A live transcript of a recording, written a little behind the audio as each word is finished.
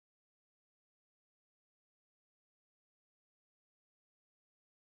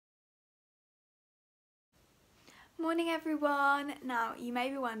Morning everyone! Now you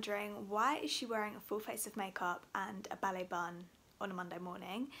may be wondering, why is she wearing a full face of makeup and a ballet bun on a Monday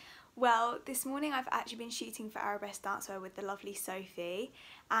morning? Well, this morning I've actually been shooting for Arabesque Dancewear with the lovely Sophie,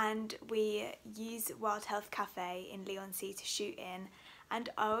 and we use Wild Health Cafe in Leigh-on-Sea to shoot in, and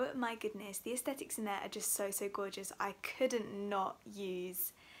oh my goodness, the aesthetics in there are just so gorgeous. I couldn't not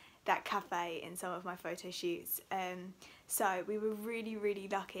use that cafe in some of my photo shoots, so we were really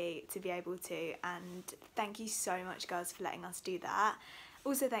lucky to be able to, and thank you so much girls for letting us do that.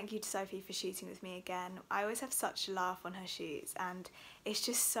 Also thank you to Sophie for shooting with me again. I always have such a laugh on her shoots and it's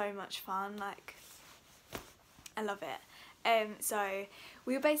just so much fun, like I love it. So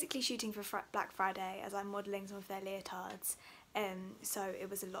we were basically shooting for Black Friday as I'm modelling some of their leotards. So it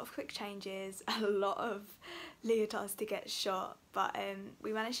was a lot of quick changes, a lot of leotards to get shot, but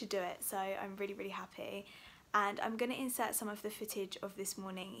we managed to do it, so I'm really happy. And I'm going to insert some of the footage of this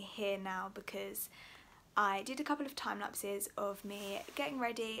morning here now because I did a couple of time lapses of me getting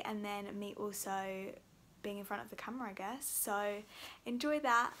ready and then me also being in front of the camera, I guess. So enjoy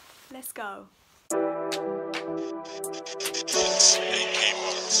that, let's go.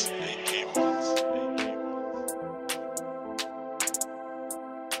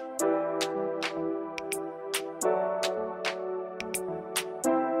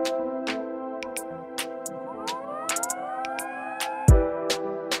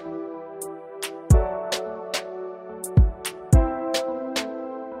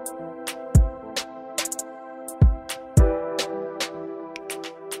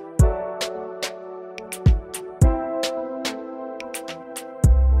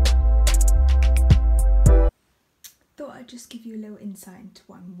 I'd just give you a little insight into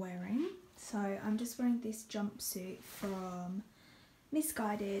what I'm wearing. So I'm just wearing this jumpsuit from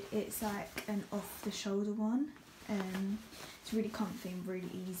Misguided. It's like an off the shoulder one. It's really comfy and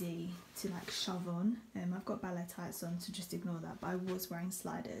really easy to like shove on. I've got ballet tights on, so just ignore that, but I was wearing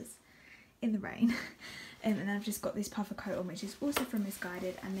sliders in the rain. And then I've just got this puffer coat on, which is also from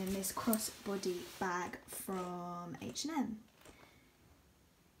Misguided, and then this crossbody bag from H&M.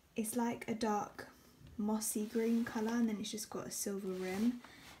 It's like a dark mossy green colour and then it's just got a silver rim,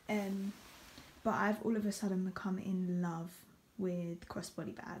 but I've all of a sudden become in love with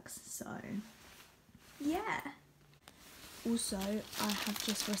crossbody bags, so yeah. Also, I have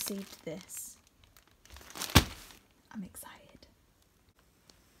just received this. I'm excited.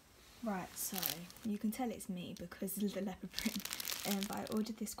 Right, so you can tell it's me because of the leopard print, but I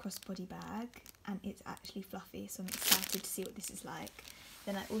ordered this crossbody bag and it's actually fluffy, so I'm excited to see what this is like.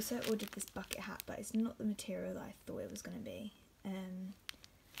 Then I also ordered this bucket hat, but it's not the material that I thought it was going to be. I'm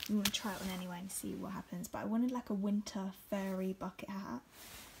going to try it on anyway and see what happens. But I wanted like a winter furry bucket hat,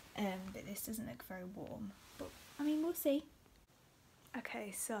 but this doesn't look very warm. But I mean, we'll see.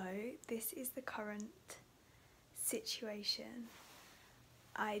 Okay, so this is the current situation.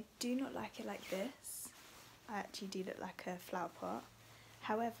 I do not like it like this. I actually do look like a flower pot.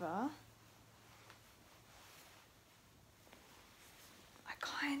 However,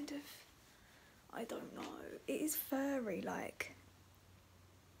 I don't know, it is furry, like,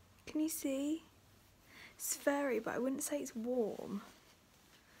 can you see? It's furry, but I wouldn't say it's warm.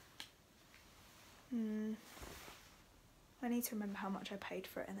 I need to remember how much I paid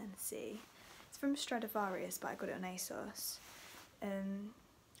for it and then see. It's from Stradivarius, but I got it on ASOS.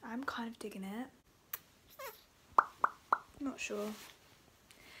 I'm kind of digging it. Not sure.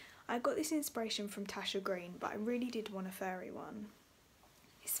 I got this inspiration from Tasha Green, but I really did want a furry one.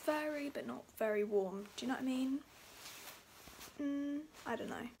 It's furry but not very warm, do you know what I mean? I don't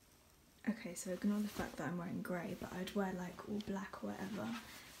know. Okay, so ignore the fact that I'm wearing grey, but I'd wear like all black or whatever.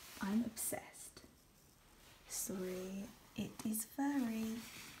 I'm obsessed. Sorry, it is furry.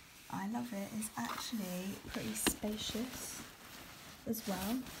 I love it. It's actually pretty spacious as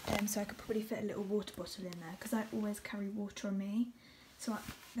well. So I could probably fit a little water bottle in there because I always carry water on me. So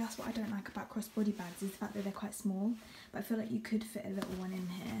that's what I don't like about crossbody bags, is the fact that they're quite small, but I feel like you could fit a little one in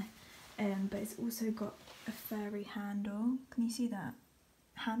here. But it's also got a furry handle. Can you see that?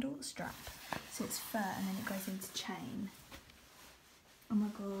 Handle? Strap. So it's fur and then it goes into chain. Oh my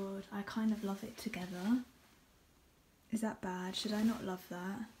god, I kind of love it together. Is that bad? Should I not love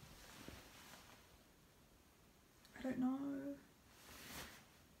that? I don't know.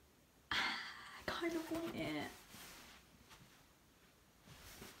 I kind of want it.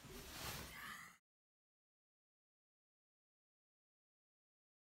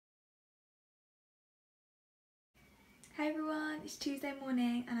 Hey everyone, it's Tuesday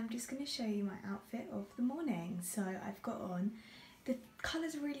morning and I'm just going to show you my outfit of the morning. So I've got on, the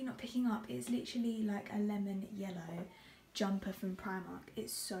colours are really not picking up, it's literally like a lemon yellow jumper from Primark.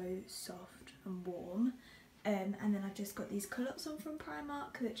 It's so soft and warm. And then I've just got these culottes on from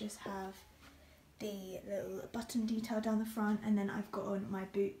Primark that just have the little button detail down the front, and then I've got on my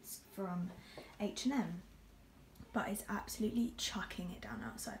boots from H&M. But it's absolutely chucking it down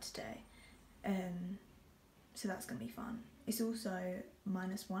outside today, so that's gonna be fun. It's also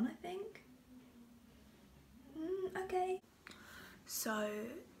 -1, I think. Okay. So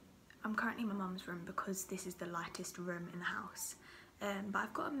I'm currently in my mum's room because this is the lightest room in the house. But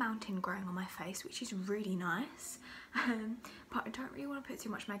I've got a mountain growing on my face, which is really nice. But I don't really want to put too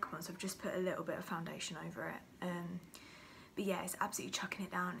much makeup on, so I've just put a little bit of foundation over it. But yeah, it's absolutely chucking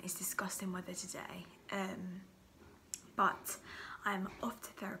it down. It's disgusting weather today. But I'm off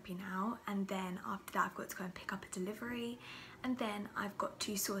to therapy now, and then after that I've got to go and pick up a delivery, and then I've got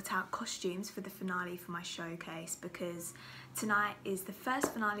to sort out costumes for the finale for my showcase, because tonight is the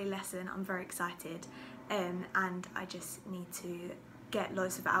first finale lesson. I'm very excited, and I just need to get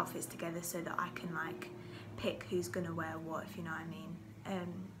loads of outfits together so that I can like pick who's gonna wear what, if you know what I mean.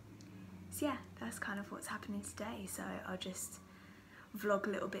 So yeah, that's kind of what's happening today. So I'll just vlog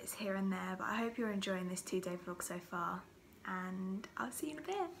little bits here and there, but I hope you're enjoying this 2-day vlog so far, and I'll see you in a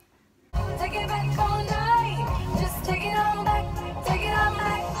bit. Take it back all night, just take it all back, take it all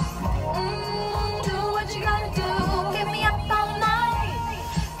back. Do what you gotta do, get me up all night.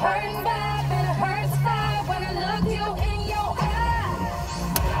 Hurting bad, but it hurts bad when I look you in your eyes.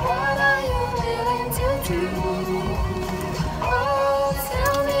 What are you willing to do? Oh,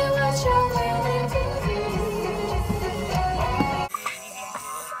 tell me what you're willing to do.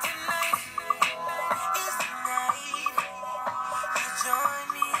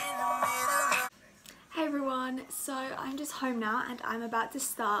 Hey everyone, so I'm just home now and I'm about to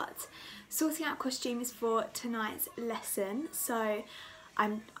start sorting out costumes for tonight's lesson. So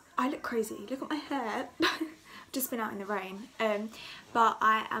I look crazy, look at my hair. I've just been out in the rain. But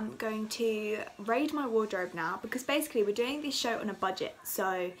I am going to raid my wardrobe now, because basically we're doing this show on a budget,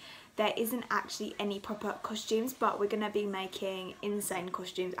 so there isn't actually any proper costumes, but we're going to be making insane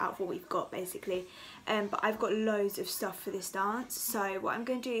costumes out of what we've got basically. But I've got loads of stuff for this dance, so what I'm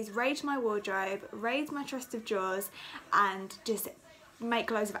going to do is raid my wardrobe, raid my chest of drawers, and just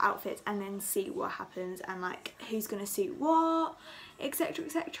make loads of outfits and then see what happens and like who's going to suit what, etc,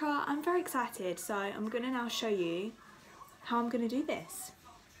 etc. I'm very excited, so I'm going to now show you how I'm going to do this.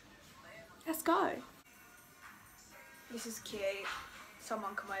 Let's go. This is cute.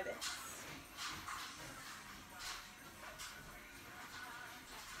 Someone come over.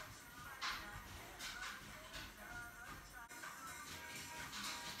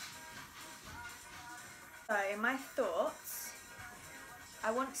 So my thoughts,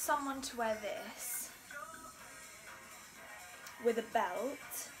 I want someone to wear this with a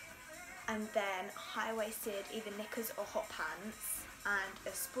belt and then high-waisted either knickers or hot pants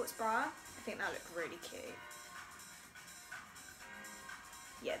and a sports bra. I think that looks really cute.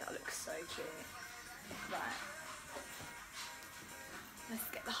 Yeah, that looks so cute. Right. Let's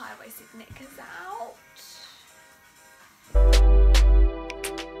get the high-waisted knickers out.